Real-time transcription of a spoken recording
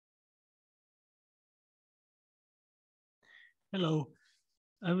Hello.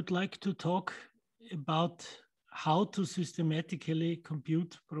 I would like to talk about how to systematically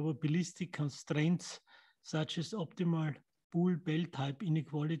compute probabilistic constraints such as optimal Boole-Bell type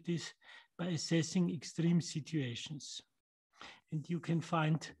inequalities by assessing extreme situations. And you can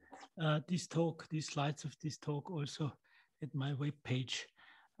find these slides of this talk also at my webpage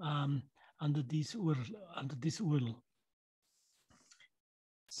under this URL.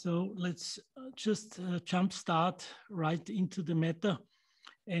 So let's just jump start right into the matter.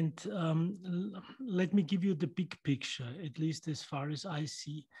 And let me give you the big picture, at least as far as I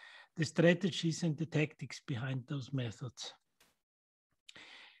see, the strategies and the tactics behind those methods.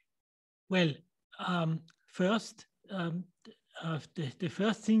 Well, first, the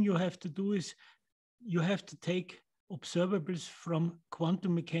first thing you have to do is you have to take observables from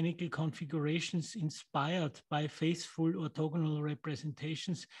quantum mechanical configurations inspired by faithful orthogonal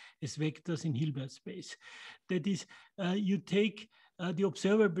representations as vectors in Hilbert space. That is, you take the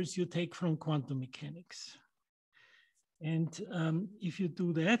observables you take from quantum mechanics. And if you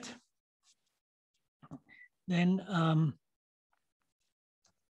do that, then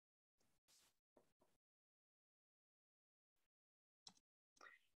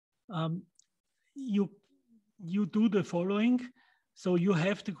you do the following. So you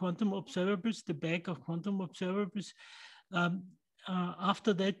have the quantum observables, the bag of quantum observables.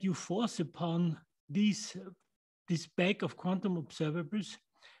 After that, you force upon this bag of quantum observables,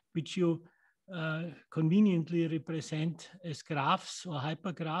 which you conveniently represent as graphs or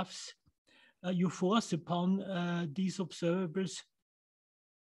hypergraphs. You force upon these observables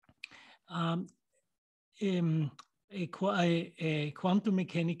a quantum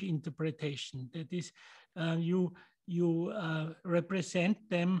mechanical interpretation. That is, you represent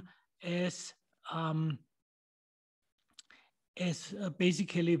them as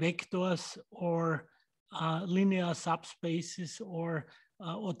basically vectors or linear subspaces or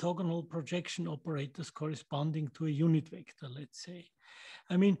orthogonal projection operators corresponding to a unit vector, let's say.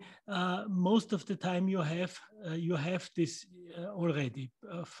 I mean, most of the time you have this already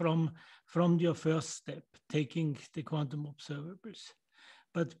from your first step, taking the quantum observables,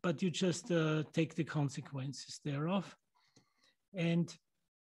 but you just take the consequences thereof, and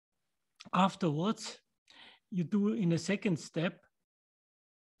afterwards you do in a second step.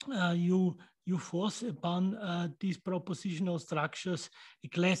 You force upon these propositional structures a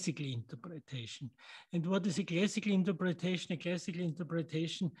classical interpretation. And what is a classical interpretation? A classical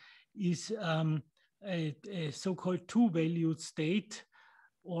interpretation is a so-called two-valued state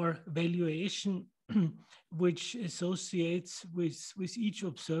or valuation which associates with each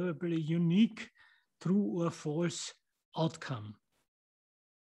observable a unique true or false outcome.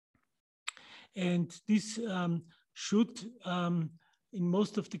 And this should in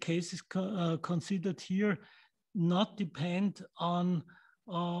most of the cases considered here, not depend on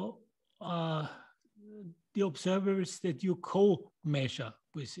the observables that you co-measure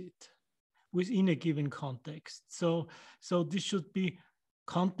with it, within a given context. So this should be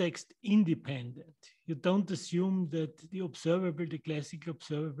context independent. You don't assume that the observable, the classical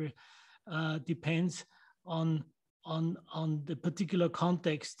observable, depends on the particular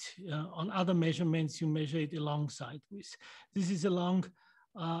context, on other measurements you measure it alongside with. This is a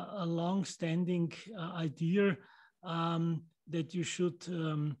long-standing idea that you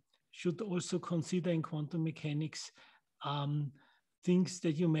should also consider in quantum mechanics, things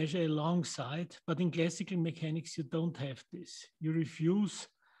that you measure alongside. But in classical mechanics, you don't have this. You refuse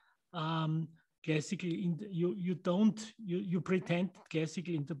classically. You pretend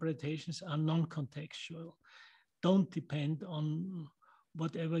classical interpretations are non-contextual. Don't depend on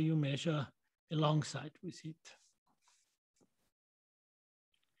whatever you measure alongside with it.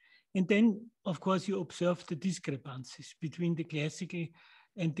 And then, of course, you observe the discrepancies between the classical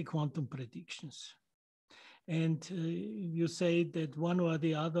and the quantum predictions. And you say that one or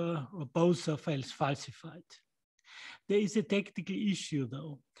the other or both are falsified. There is a tactical issue,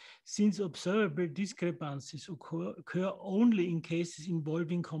 though. Since observable discrepancies occur only in cases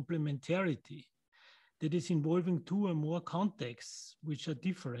involving complementarity, that is involving two or more contexts which are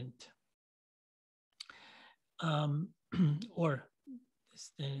different, or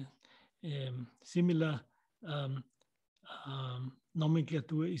similar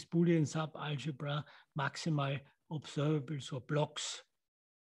nomenclature is Boolean subalgebra, maximal observables or blocks.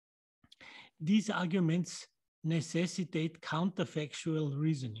 These arguments necessitate counterfactual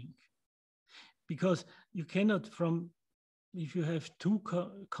reasoning, because you cannot, if you have two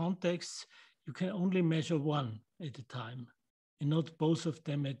contexts, you can only measure one at a time and not both of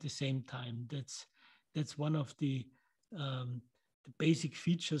them at the same time. That's one of the basic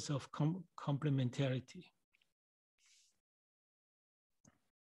features of complementarity.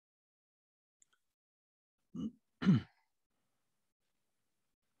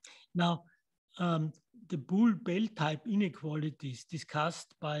 Now, the Boole-Bell type inequalities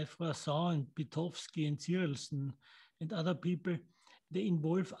discussed by Froissart and Pitofsky and Cyrilson and other people, they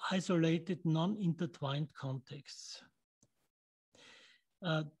involve isolated, non-intertwined contexts.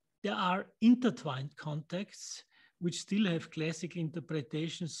 There are intertwined contexts which still have classical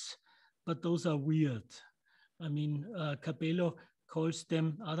interpretations, but those are weird. I mean, Capello calls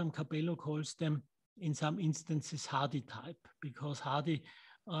them, Adam Capello calls them in some instances Hardy type, because Hardy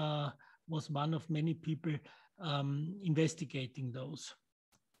was one of many people investigating those.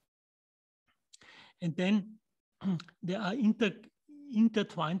 And then there are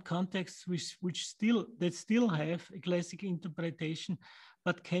intertwined contexts which still have a classical interpretation,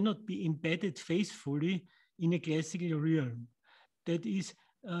 but cannot be embedded faithfully in a classical realm. That is,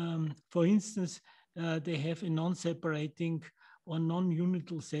 for instance, they have a non-separating or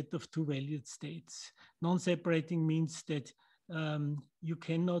non-unital set of two-valued states. Non-separating means that you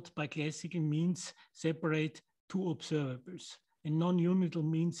cannot, by classical means, separate two observables. And non-unital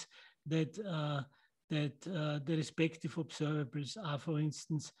means that the respective observables are, for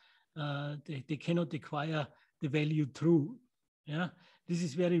instance, they cannot acquire the value true. Yeah, this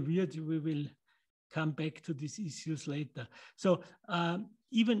is very weird. We will come back to these issues later. So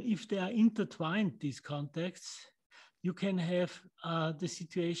even if they are intertwined, these contexts, you can have the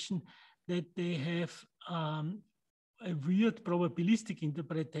situation that they have a weird probabilistic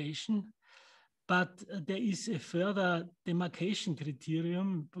interpretation, but there is a further demarcation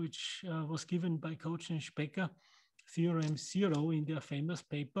criterion, which was given by Koch and Specker, theorem 0 in their famous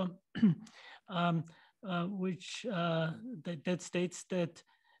paper, which that states that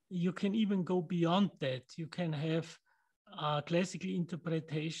you can even go beyond that. You can have classical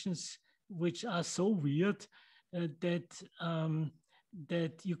interpretations which are so weird that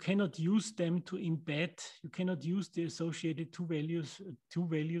you cannot use them to embed, you cannot use the associated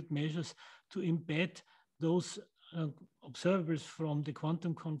two-valued measures to embed those observables from the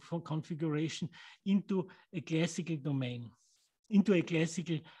quantum configuration into a classical domain, into a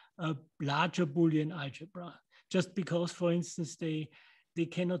classical larger Boolean algebra, just because, for instance, they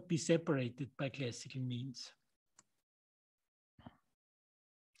cannot be separated by classical means.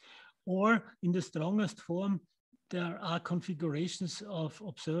 Or in the strongest form, there are configurations of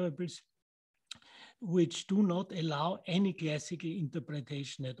observables which do not allow any classical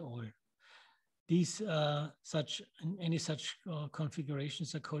interpretation at all. These any such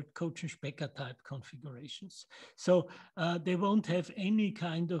configurations are called Koch and Specker type configurations. So they won't have any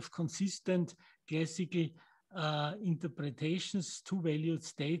kind of consistent classical interpretations, two-valued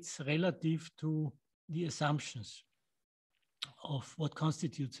states relative to the assumptions of what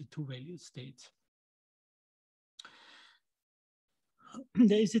constitutes a two-valued state.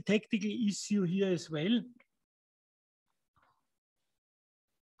 There is a technical issue here as well.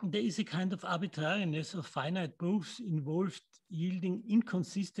 There is a kind of arbitrariness of finite proofs involved, yielding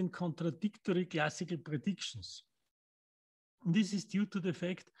inconsistent, contradictory classical predictions. And this is due to the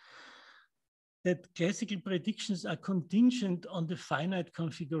fact that classical predictions are contingent on the finite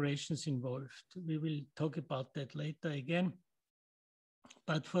configurations involved. We will talk about that later again.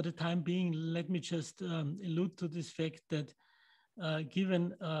 But for the time being, let me just allude to this fact that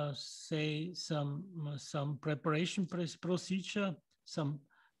given, say, some preparation procedure, some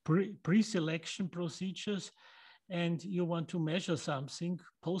pre-selection procedures, and you want to measure something,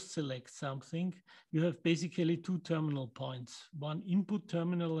 post-select something, you have basically two terminal points, one input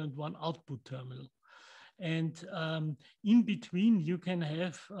terminal and one output terminal. And in between, you can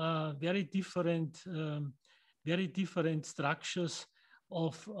have very different structures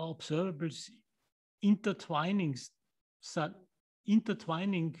of observables intertwining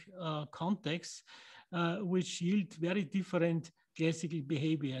contexts, which yield very different classical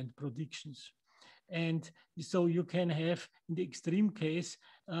behavior and predictions. And so you can have, in the extreme case,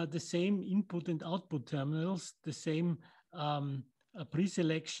 the same input and output terminals, the same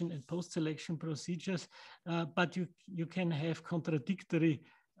pre-selection and post-selection procedures, but you can have contradictory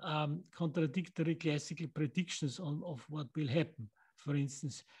classical predictions of what will happen. For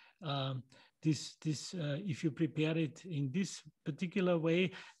instance, if you prepare it in this particular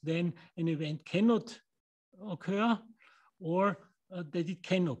way, then an event cannot occur, or that it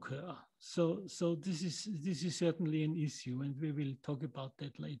can occur. So this is certainly an issue, and we will talk about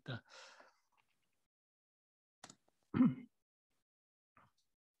that later.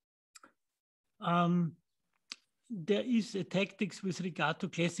 There is a tactics with regard to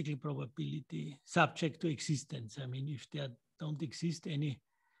classical probability subject to existence. I mean, if there don't exist any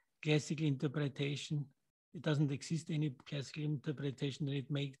classical interpretation, it doesn't exist any classical interpretation, then it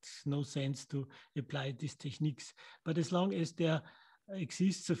makes no sense to apply these techniques. But as long as there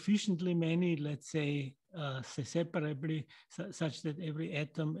exists sufficiently many, let's say, separably, such that every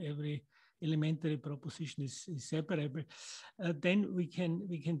atom, every elementary proposition is separable, then we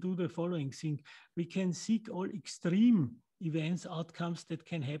can do the following thing. We can seek all extreme events, outcomes that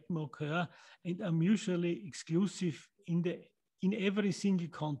can happen, occur, and are mutually exclusive in every single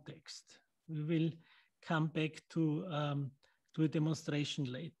context. We will come back to a demonstration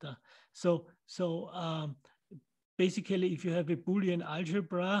later. So basically, if you have a Boolean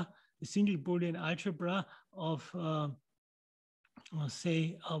algebra, a single Boolean algebra of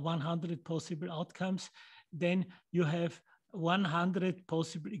say 100 possible outcomes, then you have 100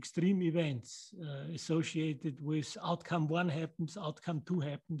 possible extreme events associated with outcome 1 happens, outcome 2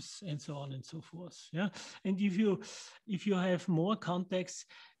 happens, and so on and so forth. Yeah, and if you have more contexts,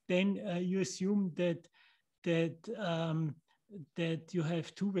 then you assume that you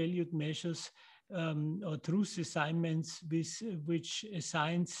have two valued measures or truth assignments which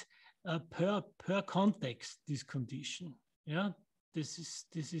assigns per context this condition. Yeah, this is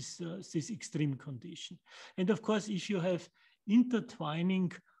this extreme condition. And of course, if you have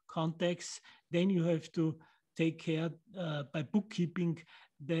intertwining contexts, then you have to take care by bookkeeping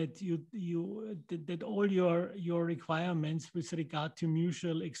that that all your requirements with regard to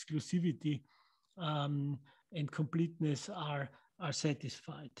mutual exclusivity and completeness are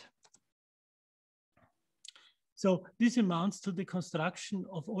satisfied. So this amounts to the construction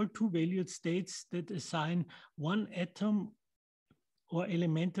of all two valued states that assign one atom or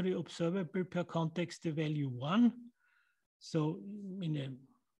elementary observable per context the value 1. So in a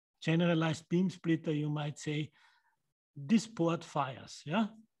generalized beam splitter, you might say this port fires. Yeah,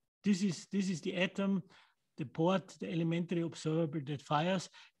 this is the atom, the port, the elementary observable that fires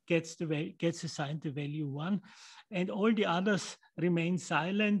gets assigned the value 1, and all the others remain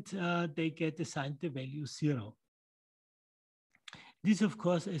silent. They get assigned the value 0. This, of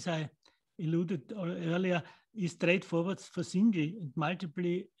course, as I alluded earlier, is straightforward for single and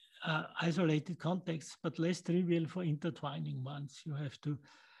multiply isolated contexts, but less trivial for intertwining ones. You have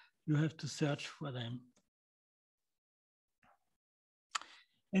to search for them.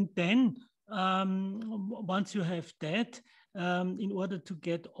 And then once you have that, in order to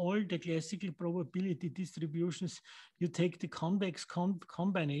get all the classical probability distributions, you take the convex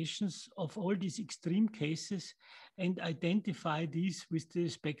combinations of all these extreme cases and identify these with the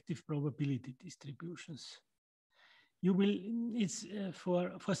respective probability distributions. You will, it's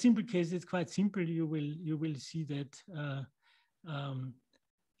for simple cases, it's quite simple. You will see that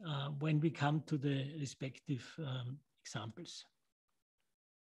when we come to the respective examples.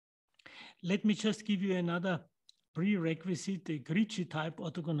 Let me just give you another prerequisite, the Gricci type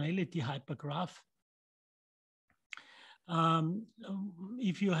orthogonality hypergraph.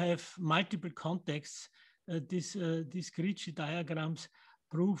 If you have multiple contexts, these Gricci diagrams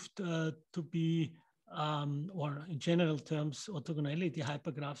proved to be, or in general terms, orthogonality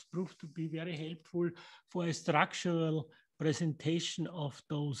hypergraphs proved to be very helpful for a structural presentation of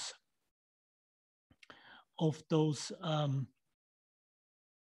those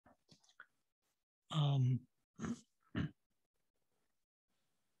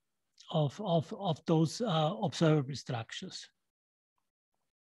observable structures.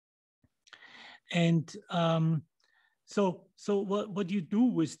 And so what you do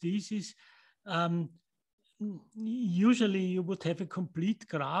with these is usually you would have a complete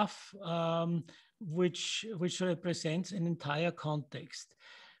graph which represents an entire context.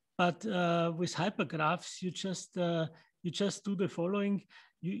 But with hypergraphs, you just do the following: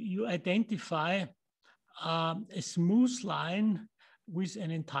 you identify a smooth line with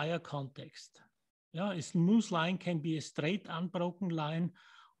an entire context. Yeah, a smooth line can be a straight unbroken line,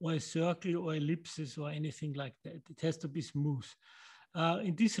 or a circle, or ellipsis, or anything like that. It has to be smooth.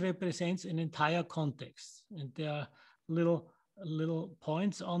 And this represents an entire context, and there are little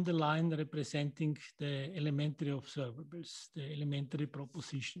points on the line representing the elementary observables, the elementary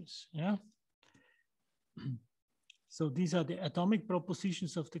propositions. Yeah. So these are the atomic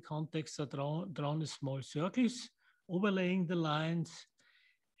propositions of the context are drawn as small circles, overlaying the lines,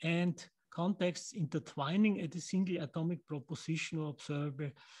 and contexts intertwining at a single atomic proposition or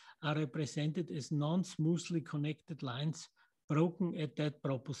observable are represented as non-smoothly connected lines broken at that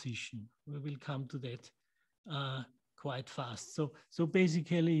proposition. We will come to that quite fast. So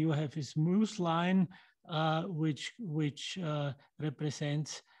basically you have a smooth line which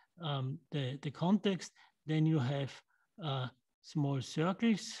represents the context. Then you have small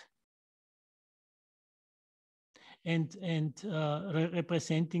circles.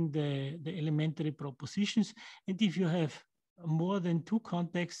 representing the elementary propositions. And if you have more than two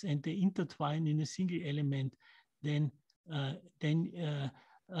contexts and they intertwine in a single element, then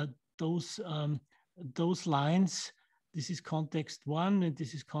those lines, this is context 1 and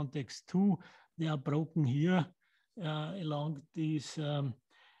this is context 2, they are broken here along these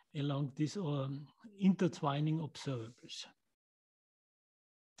intertwining observables.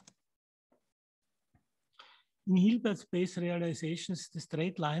 In Hilbert space realizations, the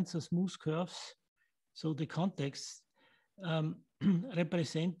straight lines are smooth curves, so the contexts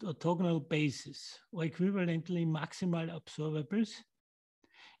represent orthogonal bases or equivalently maximal observables.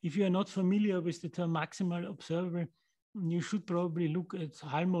 If you are not familiar with the term maximal observable, you should probably look at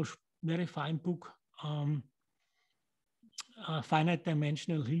Halmo's very fine book, Finite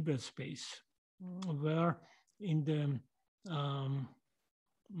Dimensional Hilbert Space, where in the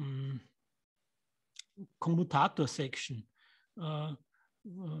commutator section,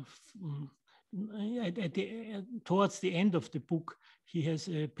 towards the end of the book, he has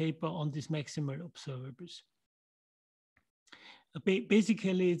a paper on these maximal observables.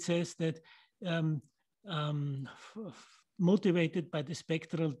 Basically, it says that motivated by the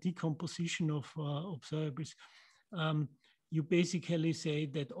spectral decomposition of observables, you basically say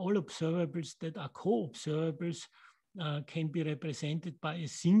that all observables that are co-observables can be represented by a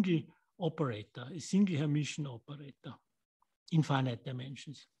single operator, a single Hermitian operator in finite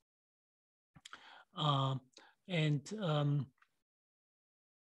dimensions. And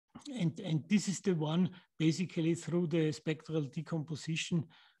this is the one basically through the spectral decomposition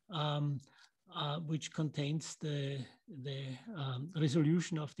which contains the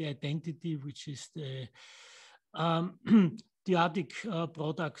resolution of the identity, which is the dyadic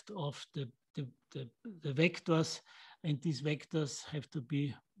product of the vectors, and these vectors have to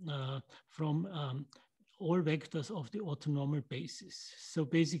be from all vectors of the autonomial basis. So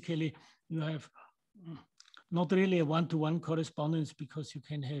basically you have not really a one-to-one correspondence, because you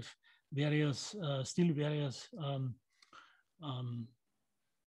can have various, still various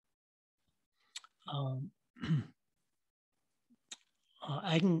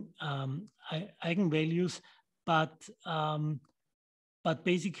eigenvalues, but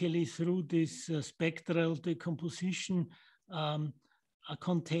basically through this spectral decomposition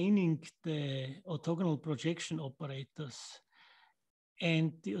containing the orthogonal projection operators.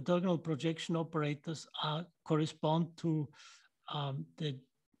 And the orthogonal projection operators correspond to the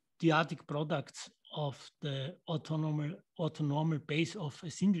dyadic products of the autonomial base of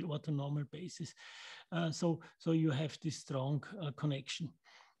a single autonomial basis. So you have this strong connection.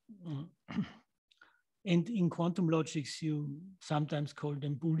 And in quantum logics, you sometimes call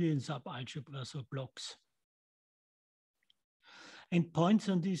them Boolean subalgebras or blocks. And points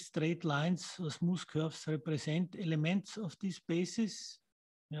on these straight lines or smooth curves represent elements of these bases,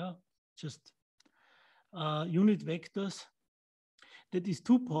 yeah, just unit vectors. That is,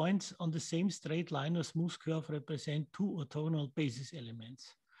 2 points on the same straight line or smooth curve represent 2 orthogonal basis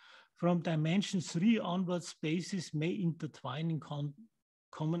elements. From dimension 3 onwards, spaces may intertwine in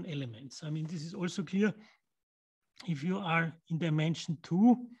common elements. I mean, this is also clear. If you are in dimension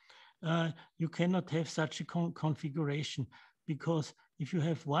 2, you cannot have such a configuration, because if you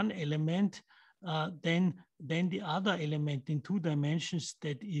have one element, then the other element in 2 dimensions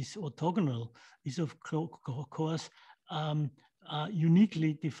that is orthogonal is of course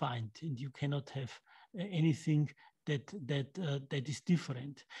uniquely defined, and you cannot have anything that is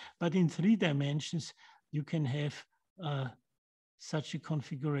different. But in 3 dimensions, you can have such a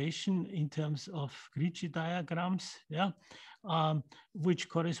configuration in terms of Ricci diagrams, yeah, which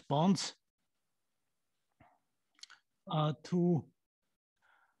corresponds to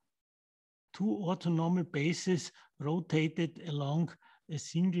 2 autonomial bases rotated along a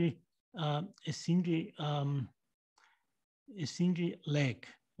single leg.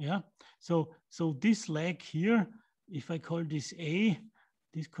 Yeah. So this leg here, if I call this A,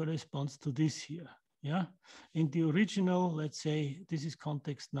 this corresponds to this here. Yeah. In the original, let's say this is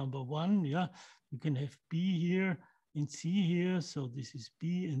context number 1. Yeah. You can have B here and C here. So this is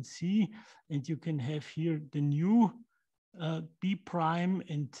B and C, and you can have here the new B prime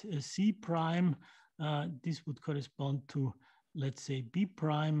and C prime. This would correspond to, let's say, B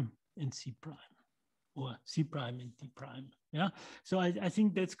prime and C prime, or C prime and D prime. Yeah. So I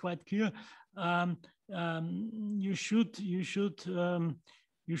think that's quite clear. You should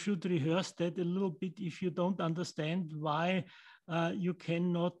rehearse that a little bit if you don't understand why you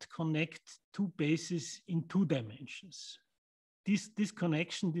cannot connect 2 bases in 2 dimensions. This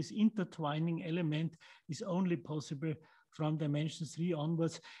connection, this intertwining element, is only possible from dimension 3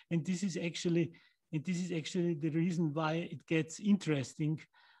 onwards. And this is actually And this is actually the reason why it gets interesting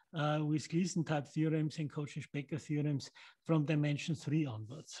with Gleason type theorems and Cauchy-Specker theorems from dimension 3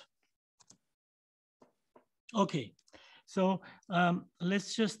 onwards. Okay, so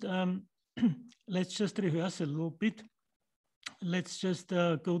let's just rehearse a little bit. Let's just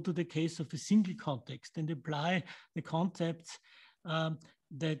go to the case of a single context and apply the concepts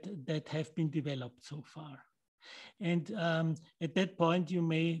that have been developed so far. And at that point, you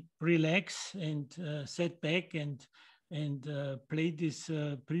may relax and sit back and play this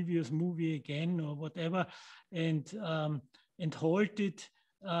previous movie again or whatever, and hold it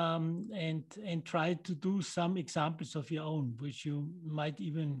and try to do some examples of your own, which you might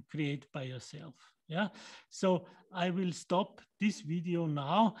even create by yourself. Yeah. So I will stop this video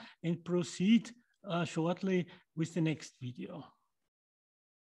now and proceed shortly with the next video.